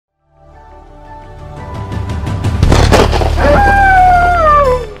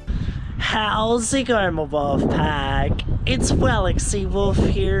How's it going, my Wolf Pack? It's Walaxy Wolf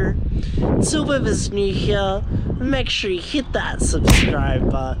here. To whoever's new here, make sure you hit that subscribe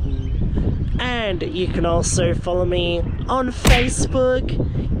button. And you can also follow me on Facebook,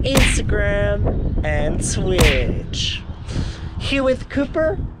 Instagram, and Twitch. Here with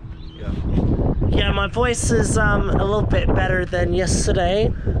Cooper. Yeah, my voice is a little bit better than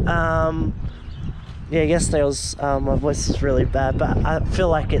yesterday. Yeah, yesterday was, my voice was really bad, but I feel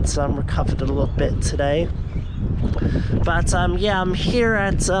like it's recovered a little bit today. But yeah, I'm here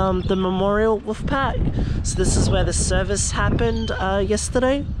at the Memorial Wolfpack. So this is where the service happened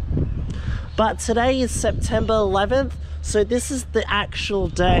yesterday. But today is September 11th, so this is the actual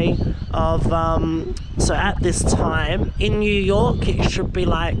day of, so at this time, in New York, it should be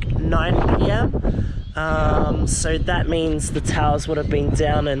like 9 PM. So that means the towers would have been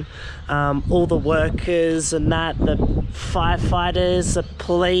down, and all the workers and that, the firefighters, the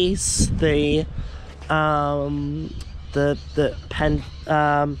police, the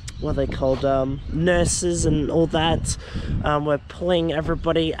what are they called, nurses and all that, were pulling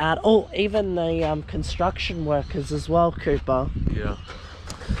everybody out. Oh, even the construction workers as well, Cooper. Yeah.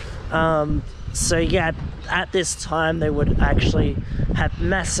 So yeah, at this time they would actually have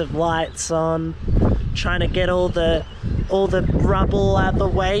massive lights on, trying to get all the rubble out of the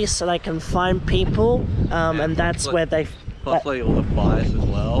way so they can find people, and that's where they possibly all the fires as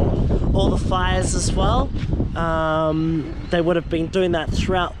well. All the fires as well. They would have been doing that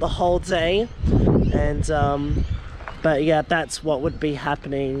throughout the whole day, and but yeah, that's what would be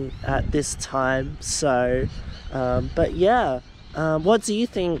happening at this time. So but yeah, what do you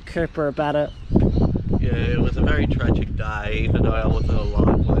think, Cooper, about it? Yeah, it was a very tragic day, even though I wasn't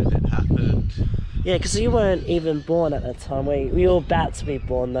alive when it happened. Yeah, because you weren't even born at that time, were you? You were about to be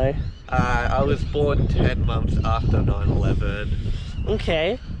born though. I was born 10 months after 9/11.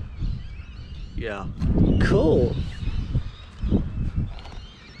 Okay. Yeah. Cool.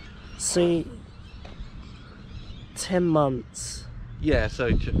 So 10 months. Yeah,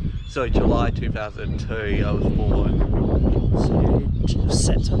 so July 2002 I was born. So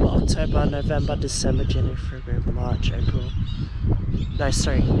September, October, November, December, January, February, March, April. No,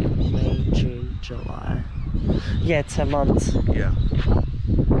 sorry, May, June, July. Yeah, 10 months. Yeah.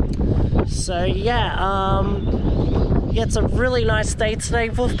 So yeah, yeah, it's a really nice day today,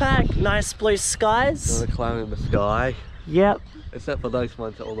 Wolfpack. Nice blue skies. Another cloud in the sky. Yep. Except for those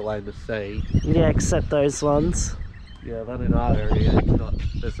ones that are all the way in the sea. Yeah, except those ones. Yeah, that in our area, it's not,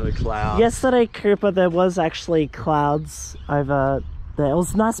 there's no clouds. Yesterday, Cooper, there was actually clouds over there. It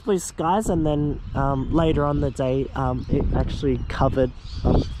was nice blue skies, and then later on the day, it actually covered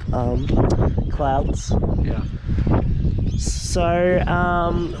clouds. Yeah. So,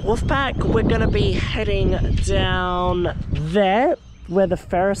 Wolfpack, we're going to be heading down there, where the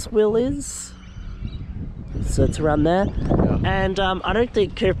Ferris wheel is. So it's around there. Yeah. And I don't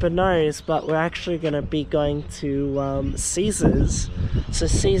think Cooper knows, but we're actually going to be going to Caesar's. So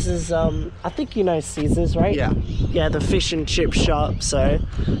Caesar's, I think you know Caesar's, right? Yeah. Yeah, the fish and chip shop. So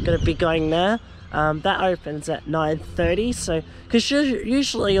going to be going there. That opens at 9:30. So, because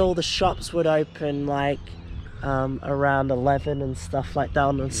usually all the shops would open like around 11 and stuff like that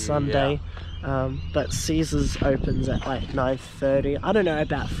on a Sunday. But Caesar's opens at like 9:30. I don't know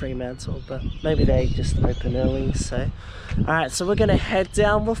about Fremantle, but maybe they just open early. So alright, so we're gonna head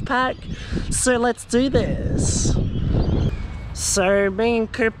down, Wolfpack. So let's do this. So me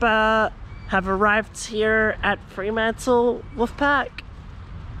and Cooper have arrived here at Fremantle, Wolfpack.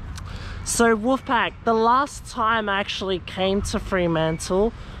 So Wolfpack, the last time I actually came to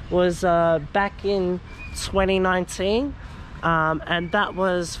Fremantle was back in 2019. And that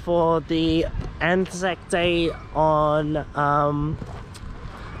was for the Anzac Day on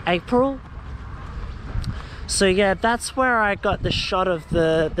April. So yeah, that's where I got the shot of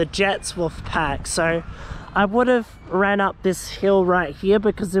the Jets, Wolfpack. So I would have ran up this hill right here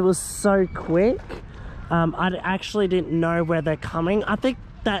because it was so quick. I actually didn't know where they're coming. I think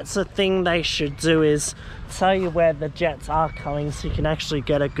that's a thing they should do, is tell you where the Jets are coming so you can actually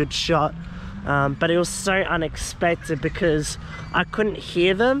get a good shot. But it was so unexpected because I couldn't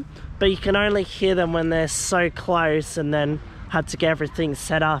hear them, but you can only hear them when they're so close, and then had to get everything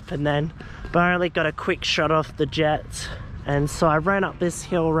set up, and then but I only got a quick shot off the Jets. And so I ran up this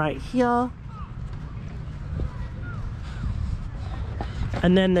hill right here,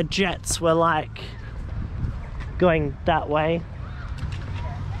 and then the Jets were like going that way,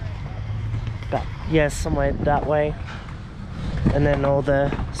 but yeah, somewhere that way. And then all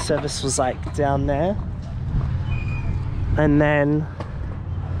the service was like down there, and then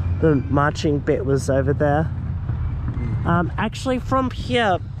the marching bit was over there. Actually, from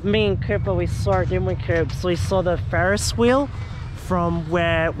here, me and Cooper, we saw it, didn't we, Coops? We saw the Ferris wheel from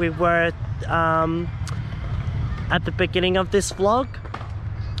where we were at the beginning of this vlog.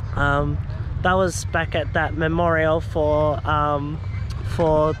 That was back at that memorial for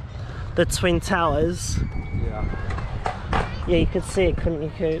the Twin Towers. Yeah. Yeah, you could see it, couldn't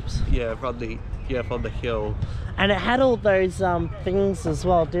you, Coops? Yeah, from the hill. And it had all those things as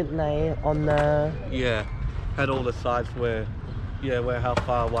well, didn't they? On the Yeah, had all the sides where how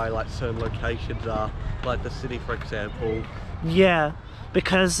far away like certain locations are, like the city, for example. yeah,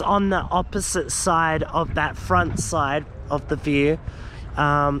 because on the opposite side of that front side of the view,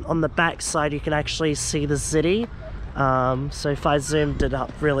 on the back side, you can actually see the city. So if I zoomed it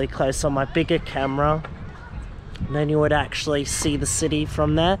up really close on my bigger camera, then you would actually see the city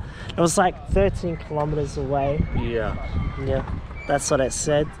from there. It was like 13 kilometers away. Yeah. Yeah, that's what it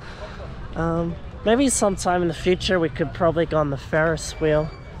said. Maybe sometime in the future we could probably go on the Ferris wheel.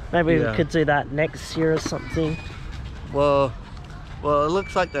 Maybe we could do that next year or something. Well, it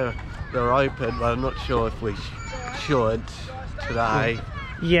looks like they're open, but I'm not sure if we should today.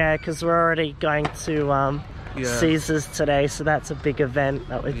 Yeah, because we're already going to Caesars today, so that's a big event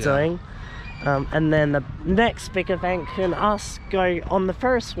that we're doing. And then the next big event can us go on the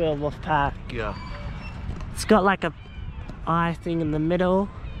Ferris wheel, Wolfpack. Yeah. It's got like a eye thing in the middle.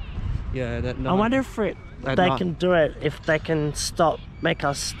 Yeah, that night. I wonder if they can do it, if they can make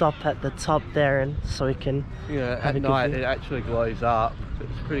us stop at the top there, and so we can. Yeah, at night it actually glows up.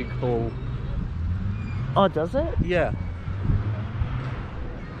 It's pretty cool. Oh, does it? Yeah.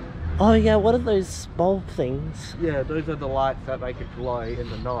 Oh yeah, what are those bulb things? Yeah, those are the lights that make it glow in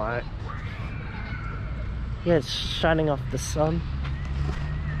the night. Yeah, it's shining off the sun.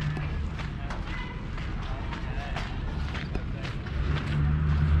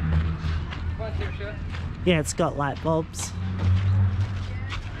 Yeah, it's got light bulbs.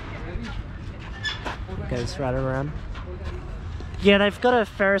 Goes right around. Yeah, they've got a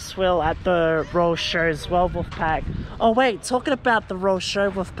Ferris wheel at the Royal Show as well, Wolfpack. Oh wait, talking about the Royal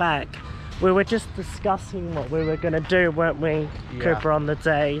Show, Wolfpack, we were just discussing what we were going to do, weren't we, Cooper, on the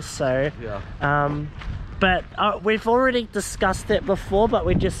day, so... Yeah. But we've already discussed it before, but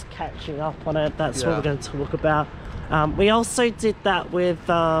we're just catching up on it. That's what we're going to talk about. We also did that with...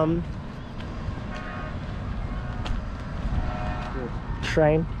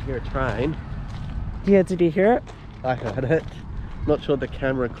 train. Hear a train? Yeah, did you hear it? I heard it. Not sure the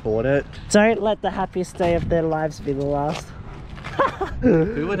camera caught it. Don't let the happiest day of their lives be the last.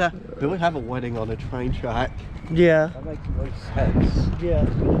 Who would have a wedding on a train track? Yeah. That makes no sense. Yeah.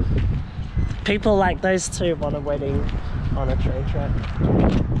 People like those two want a wedding on a train track. I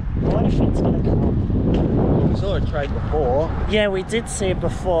wonder if it's gonna come. We saw a train before. Yeah, we did see it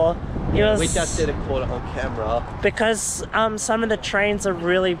before. We just didn't caught it on camera. Because some of the trains are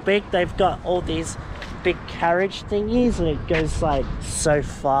really big. They've got all these big carriage thingies, and it goes like so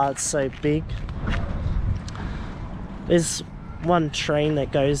far. It's so big. There's one train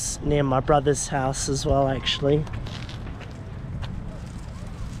that goes near my brother's house as well, actually.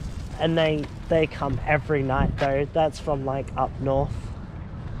 And they come every night though. That's from like up north.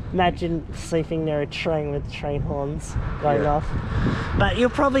 Imagine sleeping near a train with train horns going off. But you'll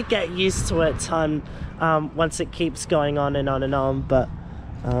probably get used to it once it keeps going on and on and on.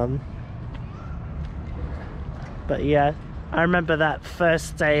 But yeah, I remember that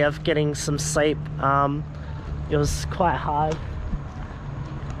first day of getting some sleep. It was quite hard,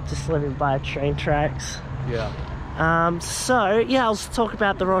 just living by train tracks. Yeah. So yeah, I was talking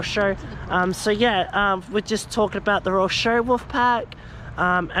about the Royal Show. We're just talking about the Royal Show, Wolfpack.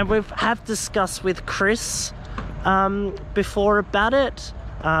 And we have discussed with Chris before about it,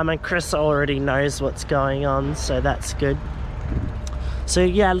 and Chris already knows what's going on, so that's good. So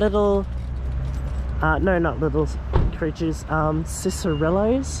yeah, no, not little creatures,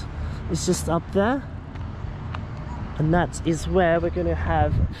 Cicerellos is just up there, and that is where we're going to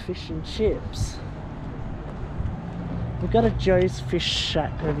have fish and chips. We've got a Joe's Fish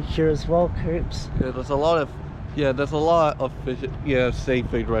Shack over here as well, Coops. Yeah, there's a lot of fish,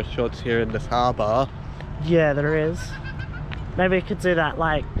 seafood restaurants here in this harbour. Yeah, there is. Maybe we could do that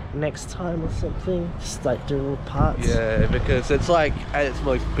like next time or something. Just like do little parts. Yeah, because it's like at its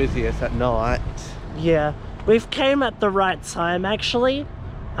most busiest at night. Yeah, we've came at the right time actually.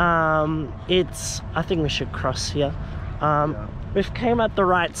 I think we should cross here. We've came at the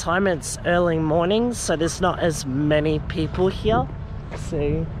right time. It's early morning, so there's not as many people here.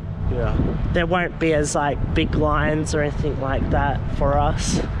 So yeah, there won't be as like big lines or anything like that for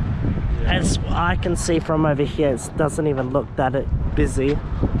us. Yeah. As I can see from over here, it doesn't even look that busy.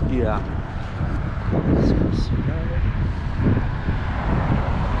 Yeah.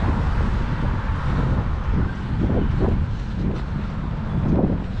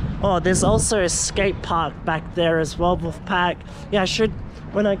 Oh, there's also a skate park back there as well, Wolfpack. Yeah, I should,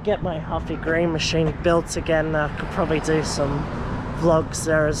 when I get my Huffy Green machine built again, I could probably do some vlogs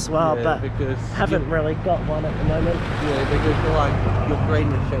there as well, Yeah, but because haven't really got one at the moment. Yeah, because you're like, your green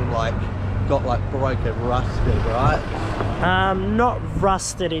machine like got like broken, rusted, right? Not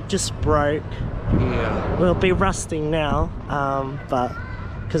rusted, it just broke. Yeah. We'll be rusting now, but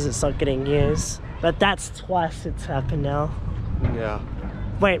because it's not getting used. But that's twice it's happened now. Yeah.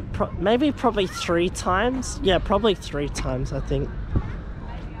 Wait, probably 3 times? Yeah, probably 3 times, I think.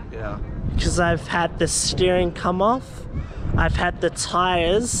 Yeah. Because I've had the steering come off. I've had the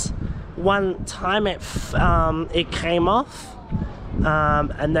tires. One time it came off.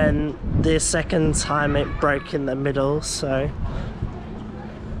 And then the second time it broke in the middle, so...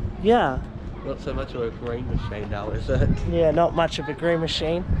 Yeah. Not so much of a green machine now, is it? Yeah, not much of a green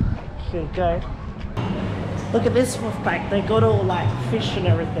machine. Here we go. Look at this Wolfpack, they got all like fish and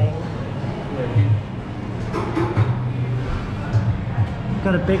everything.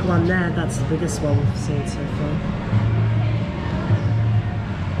 Got a big one there, that's the biggest one we've seen so far.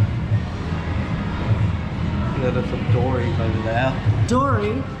 Yeah, there's some dories over there.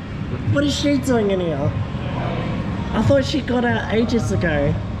 Dory? What is she doing in here? I thought she got out ages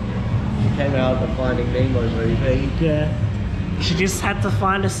ago. She came out of the Finding Nemo movie. Yeah. She just had to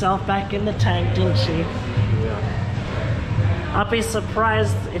find herself back in the tank, didn't she? Yeah. I'd be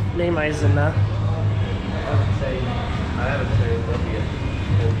surprised if Nemo's in there. I haven't seen Olivia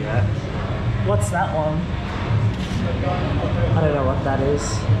yet. What's that one? I don't know what that is.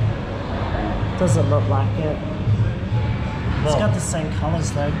 Doesn't look like it. It's got the same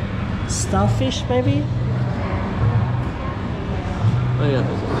colours though. Starfish maybe? Oh yeah,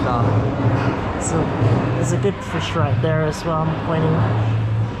 there's a star. So there's a good fish right there as well, I'm pointing.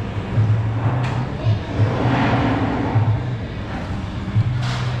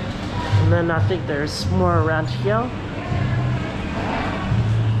 And then I think there's more around here.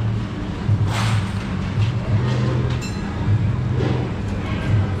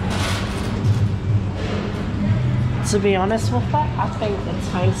 To be honest with that, I think the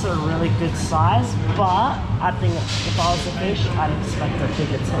tanks are a really good size, but I think if I was a fish, I'd expect a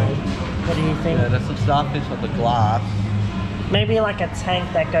bigger tank. What do you think? Yeah, there's some starfish on the glass. Maybe like a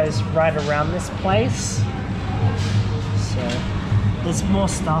tank that goes right around this place. So, there's more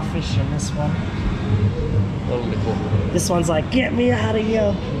starfish in this one. What little. This one's like, get me out of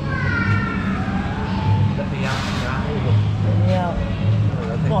here. Let me out. Get me out.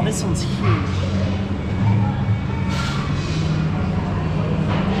 Well, this one's huge.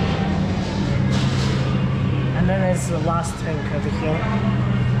 And then there's the last tank over here.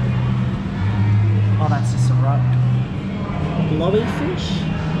 Oh, that's just a rock. Blobby fish?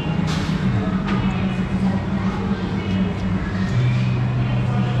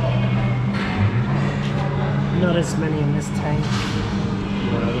 Not as many in this tank.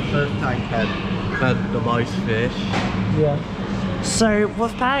 Yeah, the first tank had the most fish. Yeah. So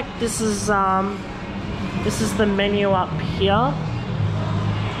Wolfpack, this is the menu up here.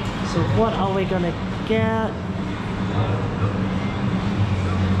 So what are we gonna get?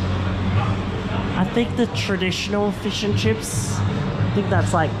 I think the traditional fish and chips, I think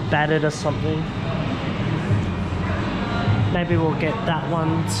that's like battered or something. Maybe we'll get that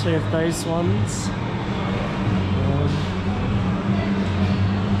one, 2 of those ones.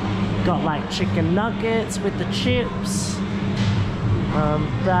 Got like chicken nuggets with the chips.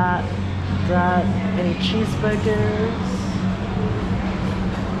 Any cheeseburgers.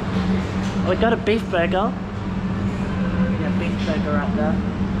 Oh, we got a beef burger. Yeah, beef burger right there.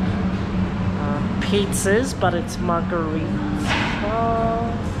 Pizzas, but it's margaritas.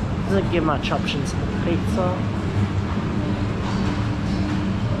 Doesn't give much options for pizza.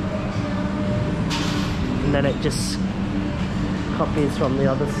 And then it just copies from the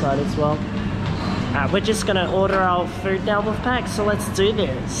other side as well. We're just gonna order our food now, Wolfpack, so let's do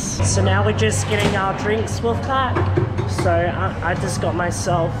this. So now we're just getting our drinks, Wolfpack. So I just got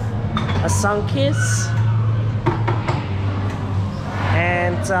myself a Sunkiss.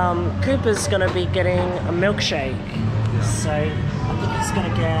 And Cooper's gonna be getting a milkshake. Yeah. So I think he's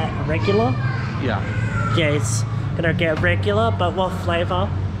gonna get a regular. Yeah. Yeah, he's gonna get a regular, but what flavor?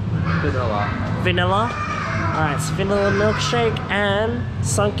 Vanilla. Vanilla. Alright, so vanilla milkshake and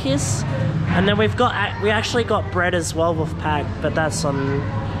Sunkiss. And then we actually got bread as well, Wolfpack, but that's on,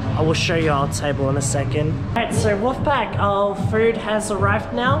 I will show you our table in a second. Alright, so Wolfpack, our food has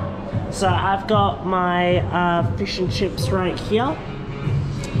arrived now. So I've got my fish and chips right here.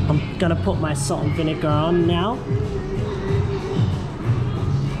 I'm gonna put my salt and vinegar on now.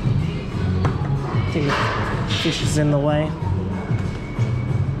 I think the fish is in the way.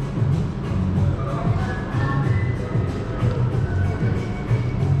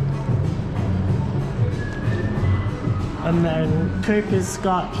 And then Cooper's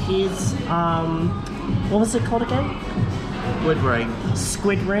got his, what was it called again? Squid rings.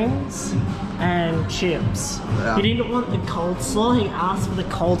 Squid rings and chips. Yeah. He didn't want the coleslaw. He asked for the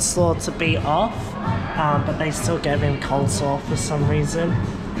coleslaw to be off, but they still gave him coleslaw for some reason.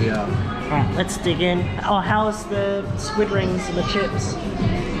 Yeah. Alright, let's dig in. Oh, how's the squid rings and the chips?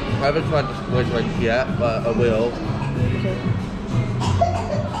 I haven't tried the squid rings yet, but I will. Okay.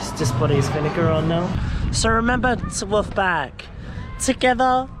 Let's just put his vinegar on now. So remember to Wolfpack.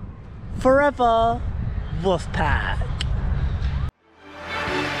 Together, forever, Wolfpack.